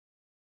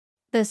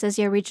This is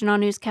your regional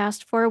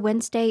newscast for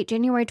Wednesday,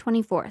 January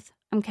 24th.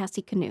 I'm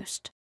Cassie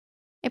Knust.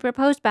 A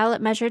proposed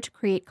ballot measure to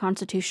create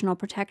constitutional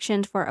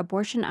protections for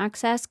abortion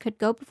access could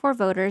go before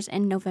voters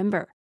in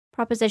November.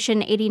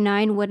 Proposition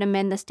 89 would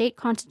amend the state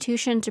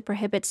constitution to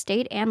prohibit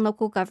state and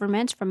local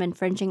governments from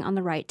infringing on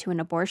the right to an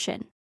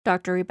abortion.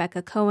 Dr.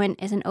 Rebecca Cohen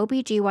is an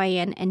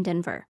OBGYN in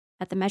Denver.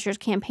 At the measure's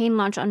campaign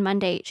launch on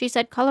Monday, she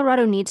said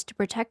Colorado needs to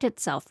protect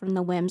itself from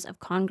the whims of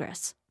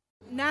Congress.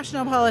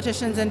 National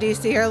politicians in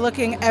D.C. are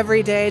looking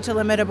every day to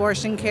limit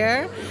abortion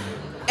care.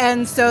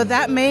 And so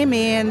that may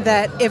mean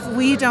that if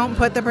we don't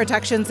put the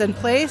protections in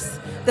place,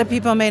 that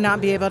people may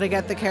not be able to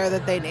get the care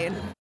that they need.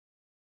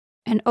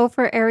 An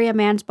Ophir-area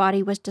man's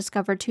body was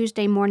discovered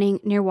Tuesday morning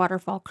near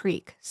Waterfall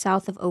Creek,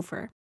 south of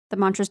Ophir. The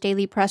Montrose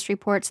Daily Press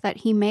reports that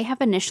he may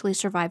have initially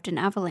survived an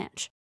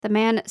avalanche. The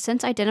man,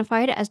 since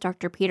identified as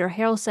Dr. Peter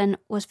Harrelson,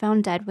 was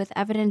found dead with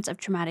evidence of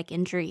traumatic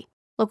injury.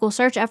 Local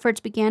search efforts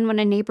began when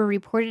a neighbor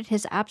reported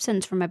his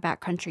absence from a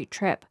backcountry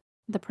trip.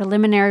 The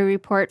preliminary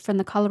report from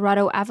the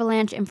Colorado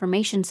Avalanche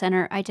Information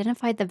Center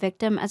identified the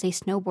victim as a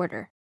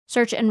snowboarder.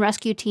 Search and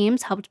rescue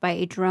teams, helped by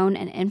a drone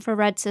and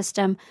infrared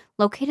system,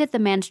 located the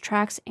man's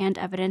tracks and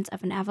evidence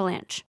of an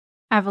avalanche.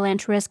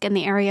 Avalanche risk in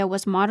the area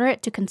was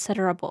moderate to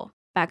considerable.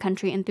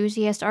 Backcountry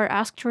enthusiasts are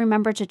asked to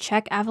remember to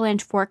check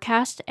avalanche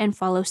forecasts and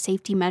follow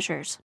safety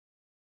measures.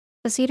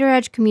 The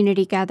Cedaredge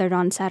community gathered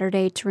on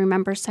Saturday to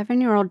remember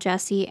 7-year-old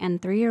Jessi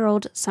and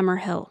 3-year-old Summer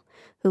Hill,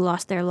 who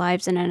lost their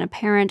lives in an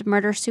apparent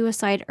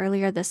murder-suicide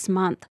earlier this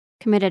month,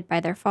 committed by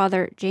their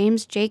father,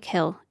 James Jake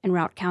Hill, in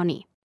Routt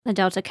County. The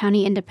Delta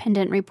County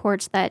Independent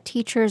reports that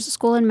teachers,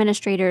 school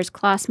administrators,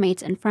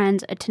 classmates, and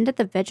friends attended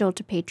the vigil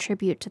to pay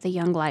tribute to the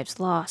young lives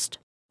lost.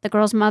 The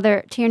girl's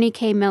mother, Tierney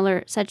K.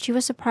 Miller, said she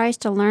was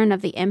surprised to learn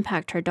of the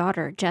impact her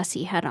daughter,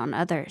 Jessi, had on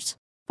others.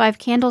 5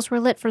 candles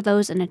were lit for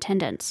those in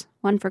attendance,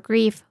 one for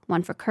grief,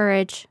 one for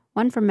courage,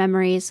 one for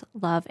memories,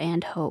 love,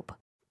 and hope.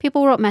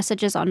 People wrote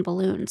messages on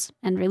balloons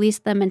and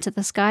released them into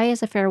the sky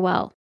as a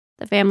farewell.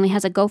 The family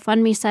has a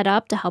GoFundMe set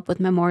up to help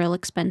with memorial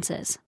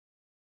expenses.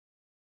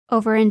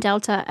 Over in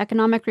Delta,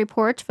 economic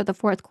reports for the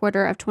fourth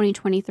quarter of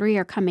 2023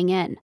 are coming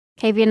in.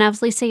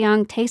 KVNF's Lisa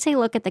Young takes a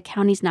look at the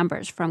county's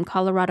numbers from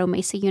Colorado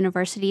Mesa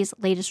University's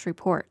latest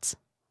reports.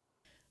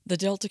 The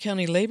Delta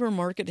County labor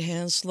market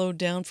has slowed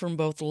down from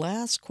both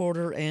last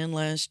quarter and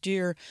last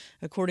year,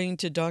 according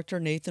to Dr.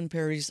 Nathan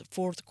Perry's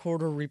fourth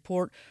quarter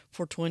report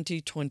for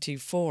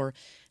 2024.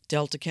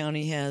 Delta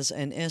County has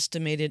an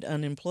estimated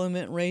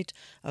unemployment rate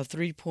of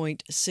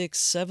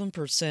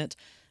 3.67%,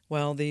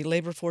 while the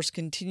labor force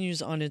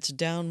continues on its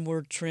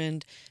downward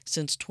trend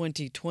since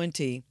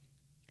 2020.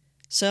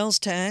 Sales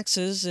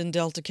taxes in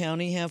Delta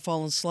County have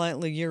fallen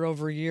slightly year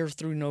over year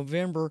through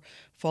November,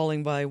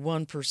 falling by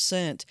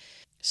 1%.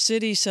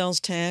 City sales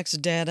tax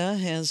data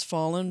has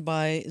fallen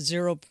by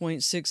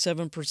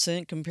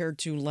 0.67% compared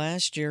to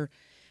last year.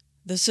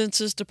 The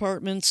Census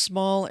Department's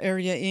Small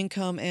Area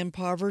Income and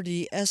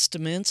Poverty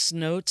Estimates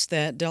notes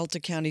that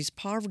Delta County's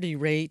poverty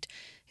rate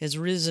has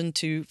risen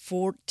to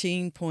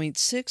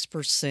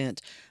 14.6%,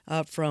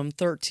 up from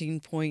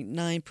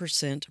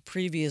 13.9%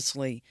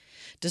 previously.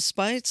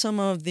 Despite some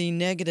of the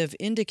negative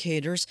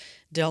indicators,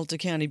 Delta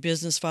County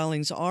business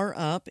filings are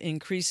up,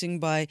 increasing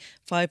by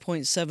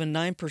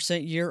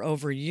 5.79% year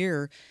over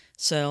year.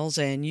 Sales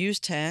and use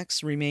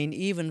tax remain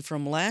even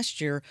from last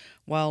year,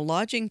 while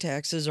lodging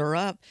taxes are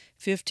up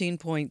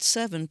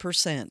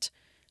 15.7%.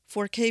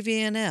 For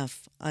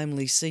KVNF, I'm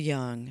Lisa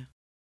Young.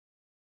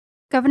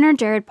 Governor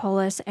Jared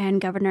Polis and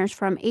governors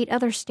from 8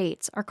 other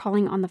states are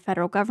calling on the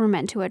federal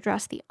government to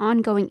address the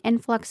ongoing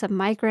influx of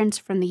migrants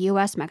from the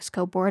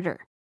U.S.-Mexico border.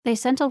 They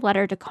sent a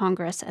letter to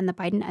Congress and the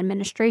Biden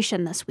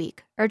administration this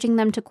week, urging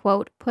them to,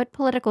 quote, put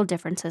political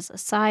differences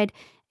aside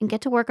and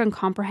get to work on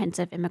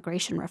comprehensive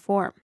immigration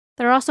reform.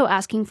 They're also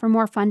asking for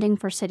more funding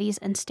for cities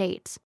and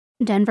states.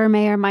 Denver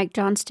Mayor Mike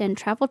Johnston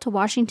traveled to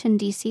Washington,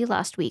 D.C.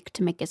 last week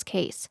to make his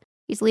case.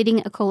 He's leading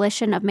a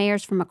coalition of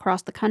mayors from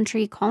across the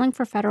country calling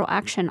for federal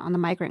action on the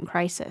migrant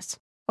crisis.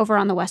 Over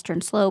on the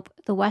western slope,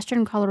 the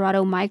Western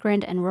Colorado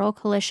Migrant and Rural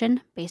Coalition,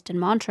 based in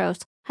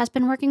Montrose, has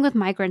been working with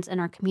migrants in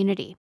our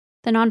community.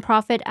 The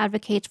nonprofit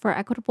advocates for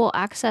equitable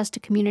access to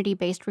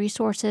community-based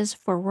resources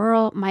for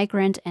rural,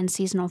 migrant, and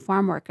seasonal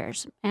farm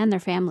workers and their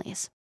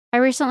families. I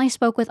recently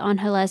spoke with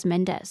Angeles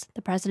Mendez,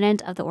 the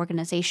president of the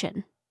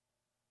organization.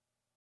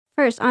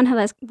 First,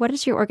 Angeles, what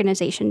does your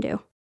organization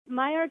do?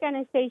 My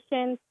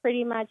organization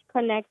pretty much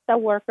connects the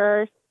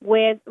workers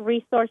with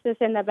resources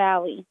in the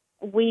valley.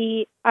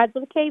 We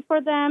advocate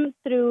for them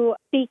through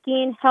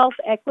seeking health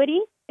equity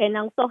and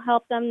also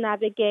help them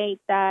navigate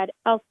that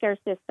healthcare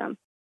system.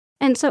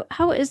 And so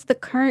how is the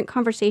current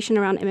conversation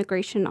around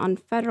immigration on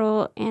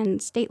federal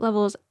and state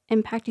levels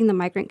impacting the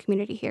migrant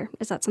community here?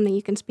 Is that something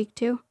you can speak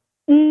to?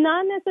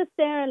 Not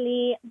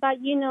necessarily, but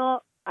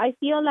I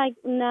feel like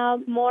now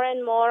more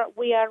and more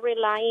we are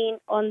relying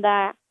on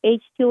the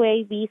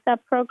H-2A visa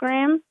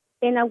program.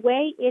 In a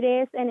way it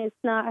is, and it's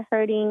not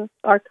hurting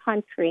our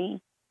country.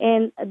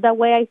 And the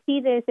way I see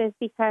this is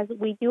because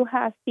we do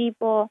have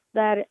people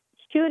that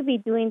should be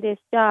doing this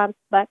job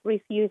but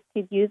refuse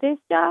to do this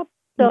job.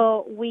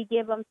 So we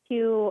give them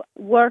to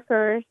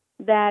workers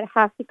that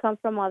have to come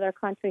from other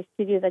countries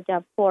to do the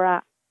job for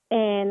us.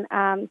 And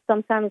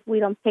sometimes we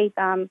don't pay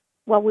them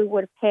what we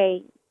would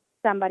pay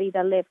somebody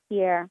that lives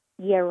here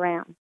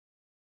year-round.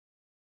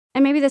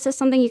 And maybe this is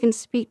something you can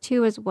speak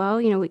to as well.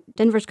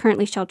 Denver's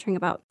currently sheltering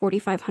about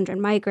 4,500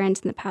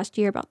 migrants. In the past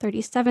year, about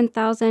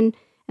 37,000.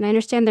 And I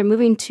understand they're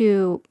moving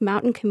to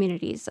mountain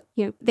communities.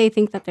 They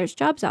think that there's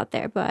jobs out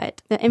there,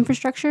 but the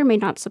infrastructure may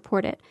not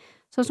support it.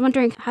 So I was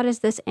wondering, how does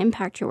this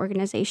impact your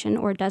organization,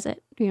 or does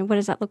it? What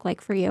does that look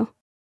like for you?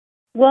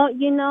 Well,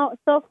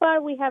 so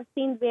far we have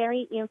seen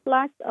very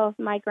influx of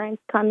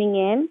migrants coming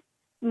in,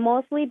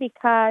 mostly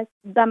because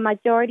the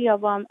majority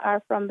of them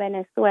are from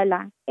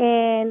Venezuela.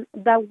 And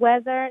the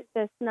weather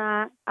does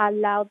not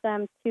allow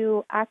them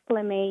to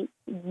acclimate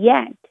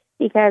yet,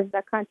 because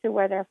the country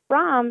where they're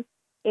from,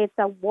 it's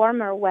a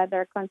warmer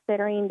weather,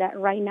 considering that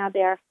right now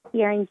they're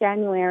here in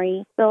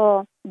January.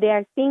 So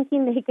they're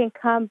thinking they can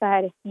come,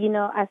 but,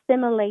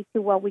 assimilate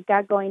to what we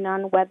got going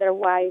on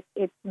weather-wise.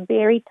 It's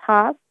very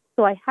tough.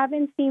 So I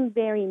haven't seen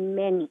very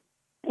many.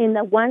 And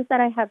the ones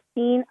that I have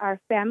seen are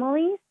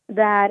families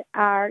that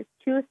are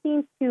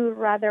choosing to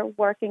rather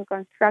work in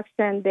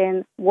construction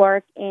than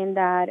work in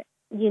that,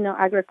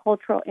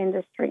 agricultural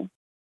industry.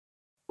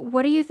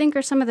 What do you think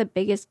are some of the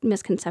biggest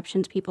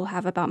misconceptions people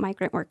have about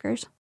migrant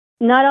workers?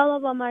 Not all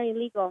of them are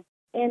illegal.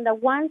 And the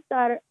ones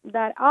that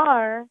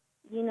are,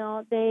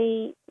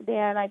 they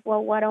are like,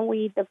 well, why don't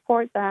we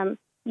deport them?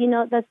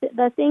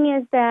 The thing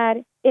is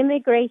that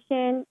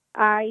immigration,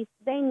 ICE,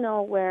 they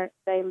know where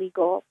the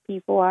illegal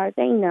people are.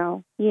 They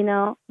know,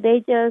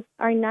 they just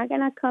are not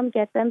going to come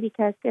get them,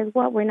 because guess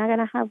what? We're not going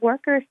to have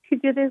workers to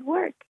do this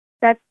work.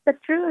 That's the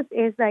truth.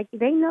 Is like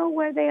they know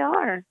where they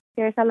are.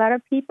 There's a lot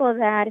of people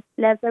that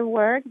left their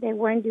work. They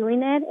weren't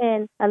doing it.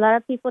 And a lot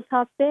of people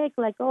talk big,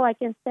 like, oh, I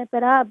can step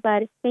it up.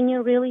 But can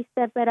you really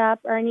step it up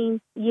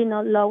earning,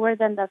 lower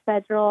than the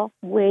federal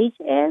wage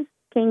is?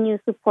 Can you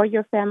support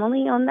your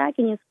family on that?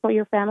 Can you support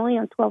your family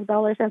on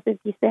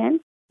 $12.50?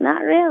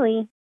 Not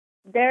really.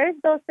 There's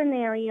those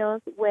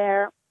scenarios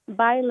where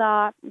by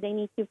law they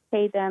need to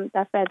pay them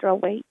the federal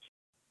wage.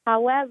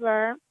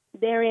 However,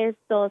 there is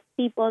those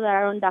people that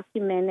are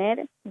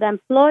undocumented. The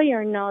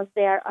employer knows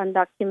they are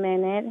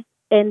undocumented,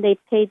 and they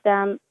pay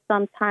them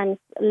sometimes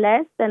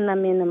less than the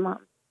minimum.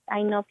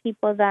 I know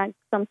people that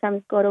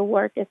sometimes go to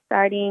work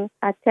starting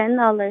at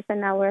 $10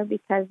 an hour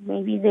because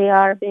maybe they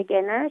are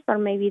beginners, or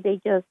maybe they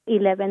just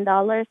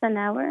 $11 an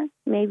hour,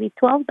 maybe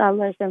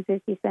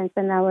 $12.50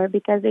 an hour,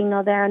 because they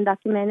know they're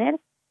undocumented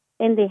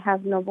and they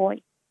have no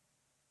voice.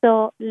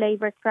 So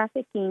labor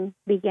trafficking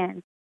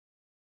began.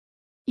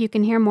 You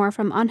can hear more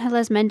from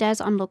Angeles Mendez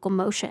on Local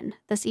Motion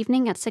this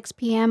evening at 6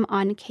 p.m.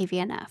 on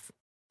KVNF.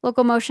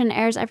 Local Motion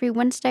airs every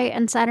Wednesday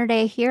and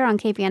Saturday here on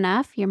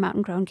KVNF, your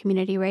mountain-grown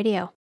community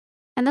radio.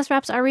 And this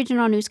wraps our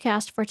regional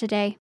newscast for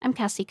today. I'm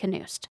Cassie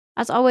Knust.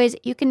 As always,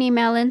 you can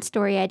email in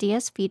story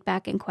ideas,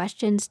 feedback, and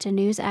questions to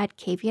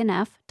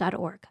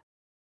news@kvnf.org.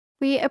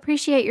 We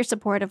appreciate your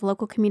support of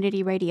local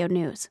community radio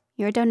news.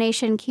 Your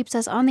donation keeps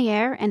us on the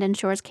air and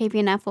ensures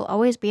KVNF will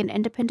always be an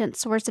independent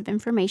source of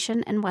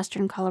information in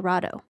Western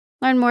Colorado.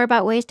 Learn more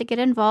about ways to get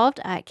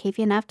involved at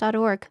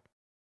kvnf.org.